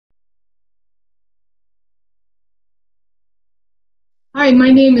Hi,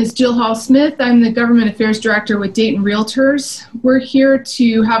 my name is Jill Hall-Smith. I'm the Government Affairs Director with Dayton Realtors. We're here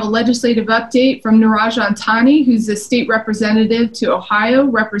to have a legislative update from Niraj Antani, who's a state representative to Ohio,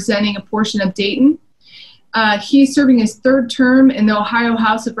 representing a portion of Dayton. He's serving his third term in the Ohio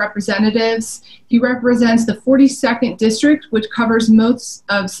House of Representatives. He represents the 42nd District, which covers most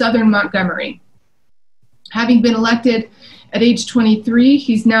of southern Montgomery. Having been elected at age 23,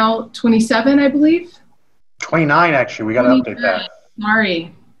 he's now 27, I believe. 29, actually. We got to update that.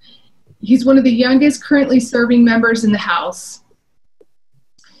 Sorry. He's one of the youngest currently serving members in the House.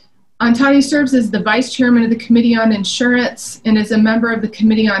 Antani serves as the Vice Chairman of the Committee on Insurance and is a member of the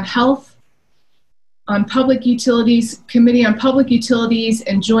Committee on Health, on Public Utilities, Committee on Public Utilities,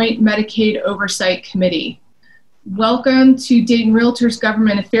 and Joint Medicaid Oversight Committee. Welcome to Dayton Realtors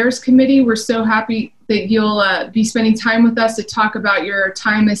Government Affairs Committee. We're so happy that you'll be spending time with us to talk about your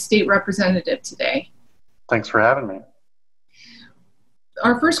time as state representative today. Thanks for having me.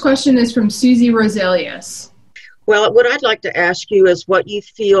 Our first question is from Susie Roselius. Well, what I'd like to ask you is what you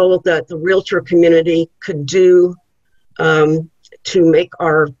feel that the realtor community could do to make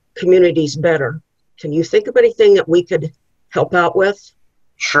our communities better. Can you think of anything that we could help out with?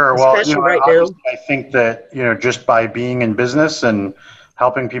 Sure. Well, I think that, just by being in business and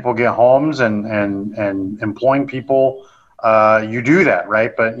helping people get homes and employing people, you do that,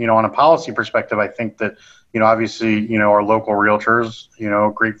 right? But, on a policy perspective, I think that, obviously, our local realtors,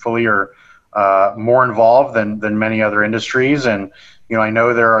 gratefully are more involved than many other industries. And, I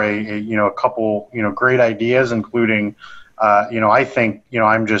know there are a couple, great ideas, including, I think,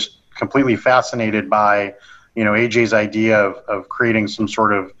 I'm just completely fascinated by, AJ's idea of creating some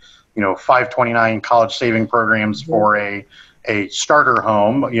sort of, 529 college saving programs for a starter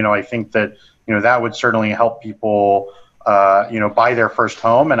home. I think that, that would certainly help people, buy their first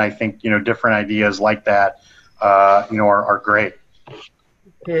home. And I think, different ideas like that, are great.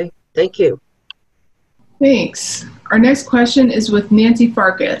 Okay, thank you. Thanks. Our next question is with Nancy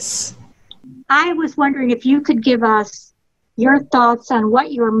Farkas. I was wondering if you could give us your thoughts on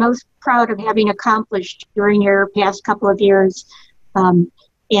what you are most proud of having accomplished during your past couple of years.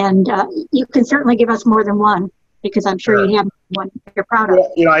 You can certainly give us more than one, because I'm sure you have one you're proud of.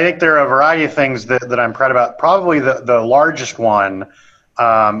 Well, I think there are a variety of things that I'm proud about. Probably the largest one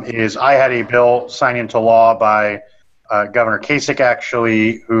is I had a bill signed into law by Governor Kasich,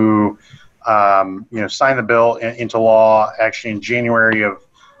 actually, who signed the bill into law actually in January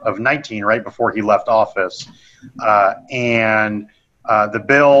of 19, right before he left office. And the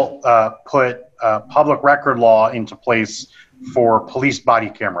bill put public record law into place for police body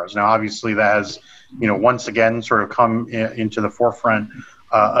cameras. Now, obviously, that has once again sort of come into the forefront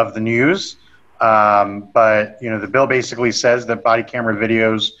of the news. But the bill basically says that body camera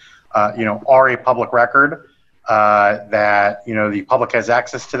videos, are a public record, that the public has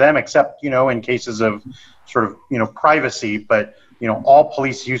access to them, except in cases of sort of privacy. But all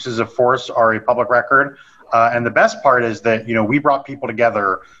police uses of force are a public record. And the best part is that we brought people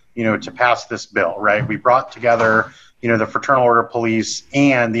together to pass this bill, right? We brought together the Fraternal Order Police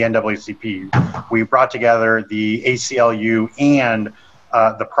and the NAACP. We brought together the ACLU and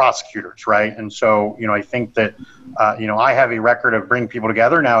the prosecutors, right? And so, I think that, I have a record of bringing people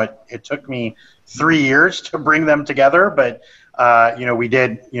together. Now, it took me 3 years to bring them together, but,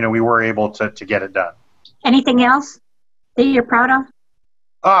 we were able to get it done. Anything else that you're proud of?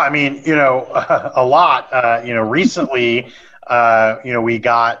 A lot. Recently, we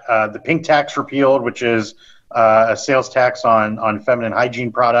got the pink tax repealed, which is a sales tax on feminine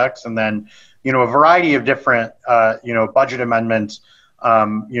hygiene products, and then a variety of different budget amendments.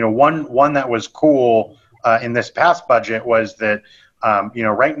 One that was cool in this past budget was that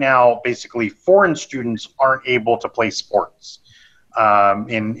right now basically foreign students aren't able to play sports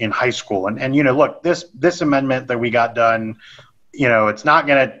in high school, and look, this amendment that we got done, it's not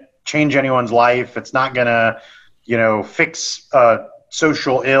going to change anyone's life. It's not going to fix a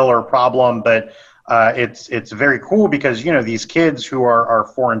social ill or problem, but it's very cool because these kids who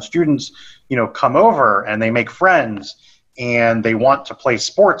are foreign students come over and they make friends and they want to play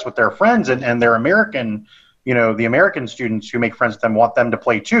sports with their friends, and they're American, the American students who make friends with them want them to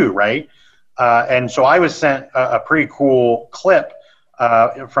play too, right? And so I was sent a pretty cool clip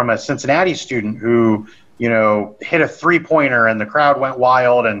from a Cincinnati student who hit a three-pointer and the crowd went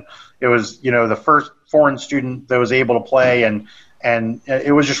wild, and it was the first foreign student that was able to play, and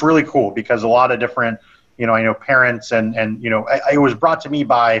it was just really cool because a lot of different I know parents and it was brought to me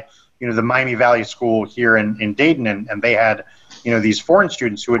by the Miami Valley School here in Dayton, and they had these foreign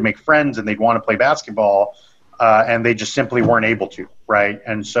students who would make friends and they'd want to play basketball, and they just simply weren't able to, right?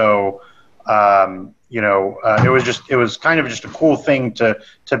 And so it was kind of just a cool thing to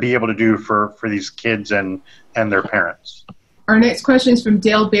be able to do for these kids and their parents. Our next question is from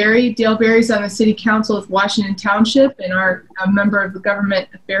Dale Berry. Dale Berry is on the City Council of Washington Township and are a member of the Government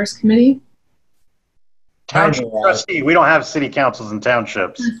Affairs Committee. Township trustee. We don't have city councils and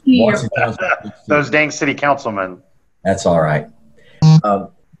townships. Those dang city councilmen. That's all right.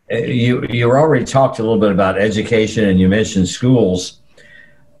 You already talked a little bit about education, and you mentioned schools.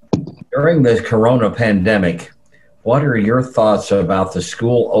 During the corona pandemic, what are your thoughts about the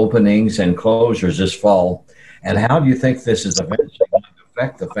school openings and closures this fall, and how do you think this is eventually going to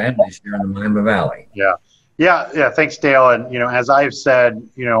affect the families here in the Miami Valley? Yeah. Thanks, Dale. And, as I've said,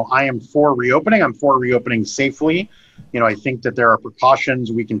 I am for reopening. I'm for reopening safely. I think that there are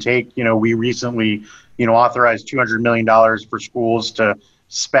precautions we can take. We recently, authorized $200 million for schools to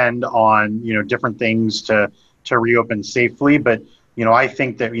spend on, different things to reopen safely. But, I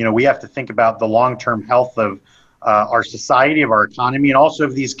think that, we have to think about the long-term health of our society, of our economy, and also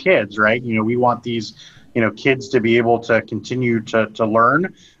of these kids, right? We want these, kids to be able to continue to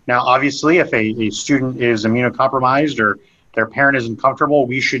learn. Now, obviously, if a student is immunocompromised or their parent isn't comfortable,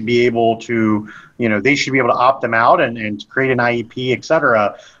 we should be able to, they should be able to opt them out and create an IEP, et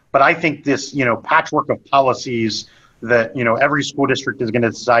cetera. But I think this, patchwork of policies that, every school district is going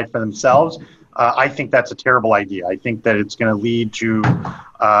to decide for themselves, I think that's a terrible idea. I think that it's going to lead to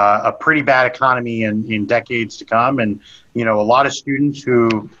a pretty bad economy in decades to come. And, a lot of students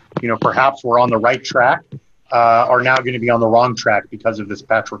who, perhaps were on the right track are now going to be on the wrong track because of this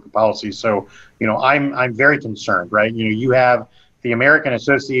patchwork of policy. So, I'm very concerned, right? You have the American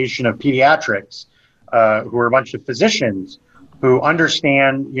Association of Pediatrics, who are a bunch of physicians who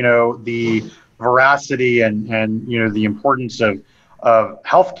understand, the veracity and the importance of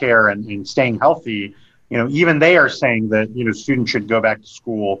healthcare and staying healthy. Even they are saying that, students should go back to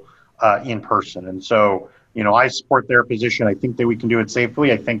school in person. And so, I support their position. I think that we can do it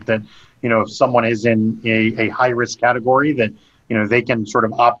safely. I think that, if someone is in a high risk category, that, they can sort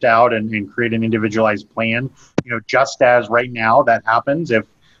of opt out and create an individualized plan, just as right now that happens. If,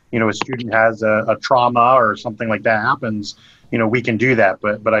 a student has a trauma or something like that happens, we can do that.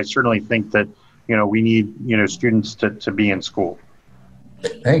 But I certainly think that, we need, students to be in school.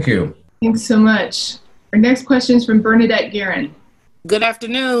 Thank you. Thanks so much. Our next question is from Bernadette Guerin. Good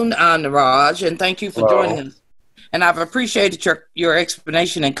afternoon, Niraj, and thank you for joining us. And I've appreciated your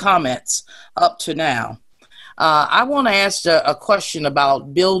explanation and comments up to now. I want to ask a question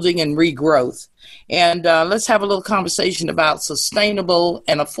about building and regrowth. And let's have a little conversation about sustainable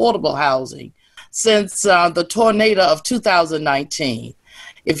and affordable housing since the tornado of 2019.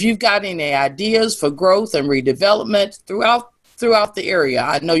 If you've got any ideas for growth and redevelopment throughout the area.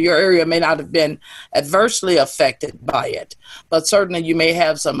 I know your area may not have been adversely affected by it, but certainly you may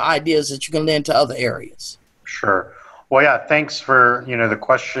have some ideas that you can lend to other areas. Sure. Well, yeah, thanks for, the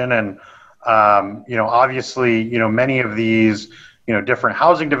question. And, obviously, many of these, different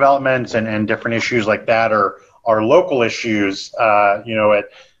housing developments and different issues like that are local issues, at,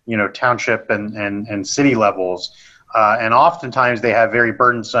 township and city levels. And oftentimes they have very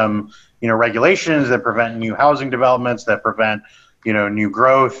burdensome, regulations that prevent new housing developments, that prevent, new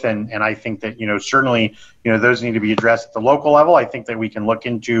growth. And I think that, certainly, those need to be addressed at the local level. I think that we can look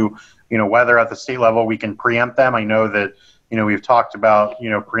into, whether at the state level we can preempt them. I know that, we've talked about,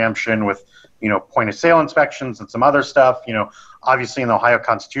 preemption with, point of sale inspections and some other stuff. Obviously in the Ohio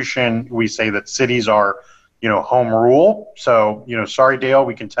Constitution, we say that cities are, home rule. So, sorry, Dale,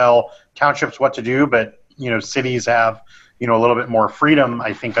 we can tell townships what to do, but, cities have, a little bit more freedom,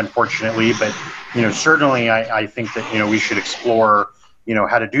 I think, unfortunately. But, certainly I think that, we should explore,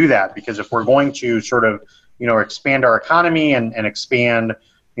 how to do that. Because if we're going to sort of, expand our economy and expand,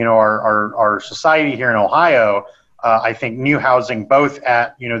 our society here in Ohio, I think new housing, both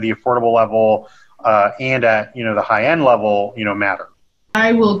at, the affordable level and at, the high end level, matter.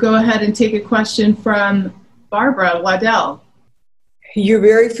 I will go ahead and take a question from Barbara Waddell. You're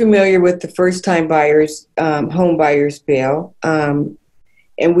very familiar with the first-time buyers, home buyers bill, and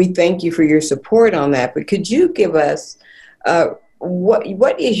we thank you for your support on that. But could you give us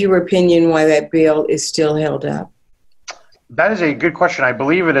what is your opinion why that bill is still held up? That is a good question. I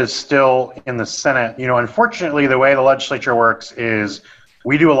believe it is still in the Senate. Unfortunately, the way the legislature works is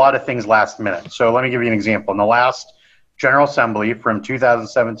we do a lot of things last minute. So let me give you an example. In the last General Assembly from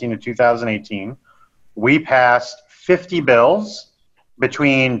 2017 to 2018, we passed 50 bills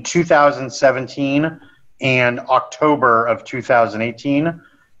between 2017 and October of 2018.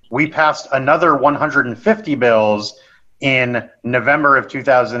 We passed another 150 bills in November of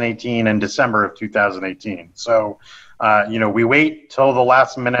 2018 and December of 2018. So, We wait till the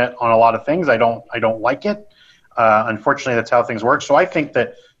last minute on a lot of things. I don't like it. Unfortunately, that's how things work. So I think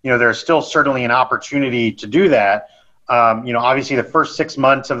that, there's still certainly an opportunity to do that. Obviously the first 6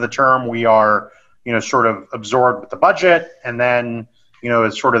 months of the term, we are, sort of absorbed with the budget, and then,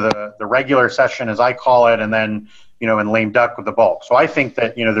 it's sort of the regular session, as I call it, and then, in lame duck with the bulk. So I think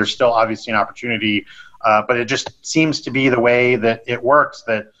that, there's still obviously an opportunity, but it just seems to be the way that it works,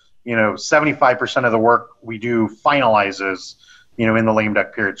 that, 75% of the work we do finalizes, in the lame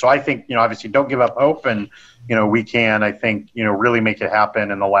duck period. So I think, obviously don't give up hope, and, we can, I think, really make it happen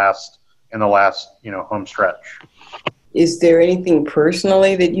in the last, home stretch. Is there anything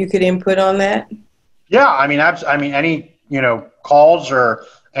personally that you could input on that? Yeah, I mean, any, calls or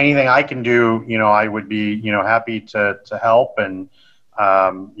anything I can do, I would be, happy to help and,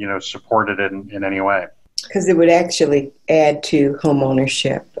 support it in any way. Because it would actually add to home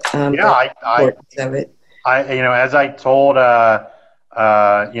ownership. As I told,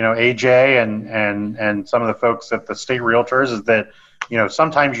 AJ and some of the folks at the state realtors, is that,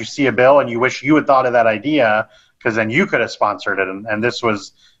 sometimes you see a bill and you wish you had thought of that idea, because then you could have sponsored it. And this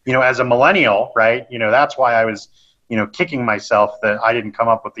was, as a millennial, right, that's why I was, kicking myself that I didn't come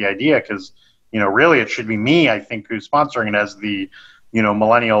up with the idea, because, really it should be me, I think, who's sponsoring it as the,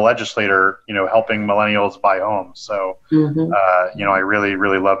 millennial legislator, helping millennials buy homes. So, I really,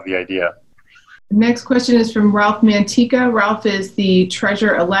 really love the idea. The next question is from Ralph Mantica. Ralph is the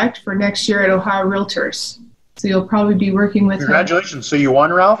treasurer-elect for next year at Ohio Realtors. So you'll probably be working with him. Congratulations. So you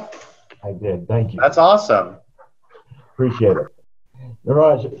won, Ralph? I did. Thank you. That's awesome. Appreciate it.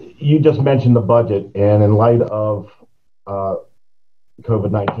 Niraj, you just mentioned the budget, and in light of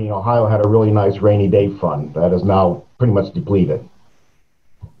COVID-19, Ohio had a really nice rainy day fund that is now pretty much depleted.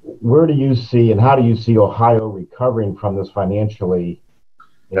 Where do you see, and how do you see Ohio recovering from this financially?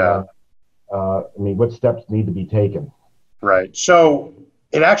 Yeah. What steps need to be taken? Right. So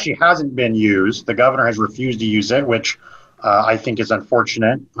it actually hasn't been used. The governor has refused to use it, which I think is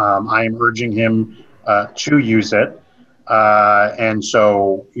unfortunate. I am urging him to use it. And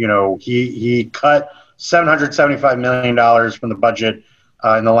so, he cut $775 million from the budget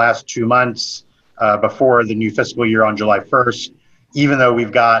in the last 2 months before the new fiscal year on July 1st, even though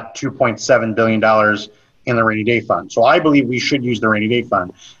we've got $2.7 billion in the rainy day fund. So I believe we should use the rainy day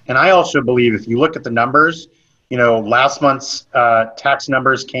fund. And I also believe, if you look at the numbers, last month's tax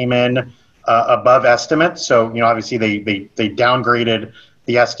numbers came in above estimates. So, obviously they downgraded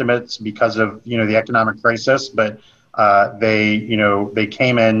the estimates because of, the economic crisis, but they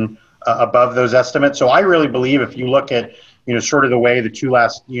came in above those estimates. So I really believe, if you look at, sort of the way the two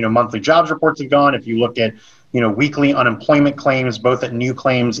last, monthly jobs reports have gone, if you look at, weekly unemployment claims, both at new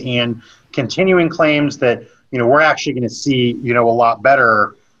claims and continuing claims, that, we're actually going to see, a lot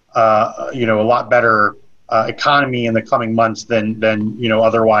better, economy in the coming months than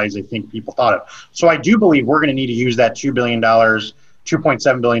otherwise I think people thought of. So I do believe we're going to need to use that $2 billion,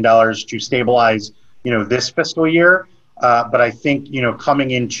 $2.7 billion to stabilize, this fiscal year. But I think,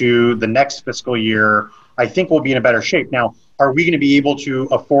 coming into the next fiscal year, I think we'll be in a better shape. Now, are we going to be able to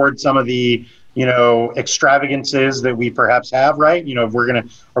afford some of the, extravagances that we perhaps have, right? If are we going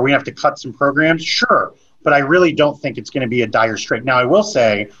to have to cut some programs? Sure. But I really don't think it's going to be a dire strait. Now, I will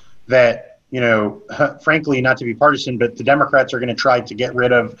say that, frankly, not to be partisan, but the Democrats are going to try to get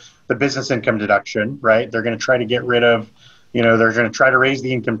rid of the business income deduction, right? They're going to try to get rid of, they're going to try to raise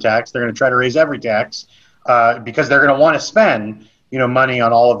the income tax. They're going to try to raise every tax because they're going to want to spend, money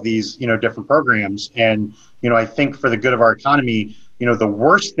on all of these, different programs. And, I think for the good of our economy, the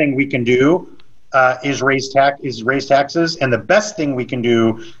worst thing we can do is raise taxes, and the best thing we can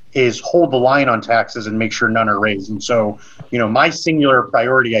do is hold the line on taxes and make sure none are raised. And so, my singular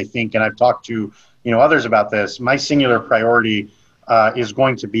priority, I think, and I've talked to, others about this, my singular priority is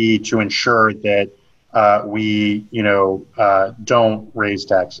going to be to ensure that we, don't raise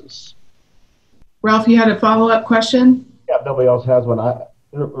taxes. Ralph, you had a follow-up question? Yeah, if nobody else has one.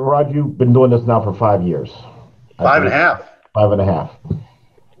 Rod, you've been doing this now for 5 years. 5.5. 5.5.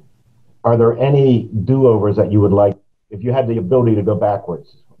 Are there any do-overs that you would like, if you had the ability to go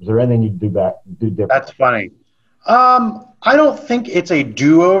backwards? Is there anything you'd do different? That's funny. I don't think it's a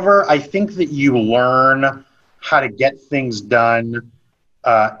do-over. I think that you learn how to get things done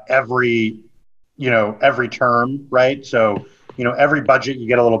every term, right? So, every budget you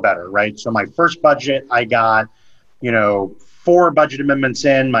get a little better, right? So my first budget, I got, 4 budget amendments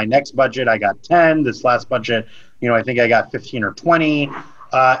in. My next budget, I got 10. This last budget, I think I got 15 or 20.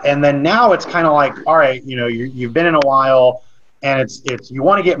 And then now it's kind of like, all right, you've been in a while, And it's you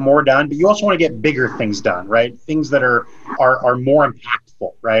want to get more done, but you also want to get bigger things done, right? Things that are more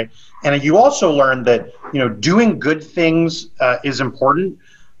impactful, right? And you also learn that, you know, doing good things is important,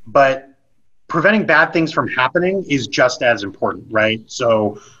 but preventing bad things from happening is just as important, right?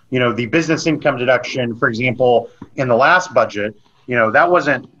 So, you know, the business income deduction, for example, in the last budget, you know, that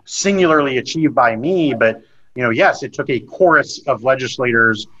wasn't singularly achieved by me, but, you know, yes, it took a chorus of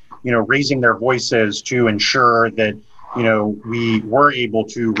legislators, you know, raising their voices to ensure that, you know, we were able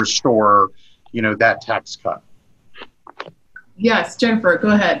to restore, you know, that tax cut. Yes, Jennifer, go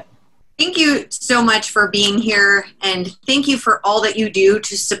ahead. Thank you so much for being here, and thank you for all that you do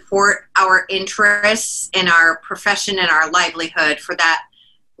to support our interests in our profession and our livelihood. For that,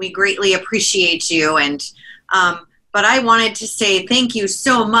 we greatly appreciate you. And but I wanted to say thank you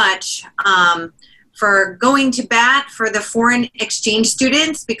so much for going to bat for the foreign exchange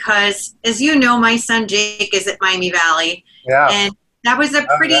students, because, as you know, my son Jake is at Miami Valley, and that was a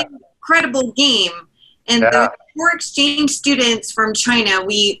pretty incredible game. And the foreign exchange students from China,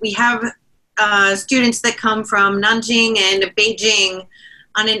 we have students that come from Nanjing and Beijing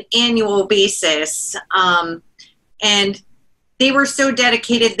on an annual basis. And they were so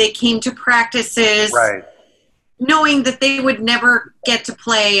dedicated, they came to practices knowing that they would never get to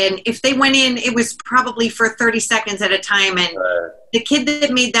play. And if they went in, it was probably for 30 seconds at a time. And the kid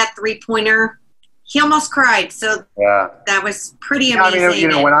that made that three-pointer, he almost cried. So that was pretty amazing. I mean, you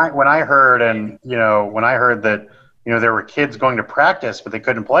know, when I heard that, you know, there were kids going to practice, but they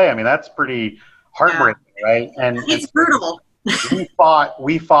couldn't play. I mean, that's pretty heartbreaking, right? And it's brutal.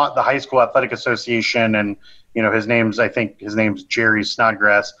 we fought the high school athletic association, and, you know, I think his name's Jerry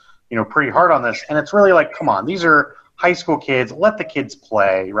Snodgrass, you know, pretty hard on this. And it's really like, come on, these are high school kids, let the kids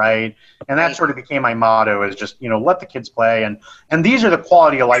play, right? And that sort of became my motto, is just, you know, let the kids play. And these are the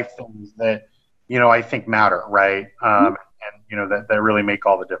quality of life things that, you know, I think matter, right? And, you know, that really make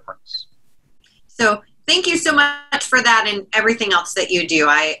all the difference. So thank you so much for that and everything else that you do.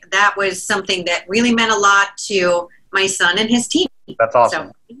 That was something that really meant a lot to my son and his team. That's awesome.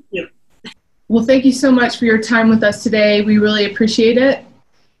 So, thank you. Well, thank you so much for your time with us today. We really appreciate it.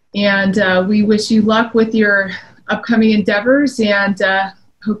 And we wish you luck with your upcoming endeavors, and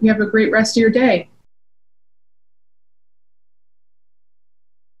hope you have a great rest of your day.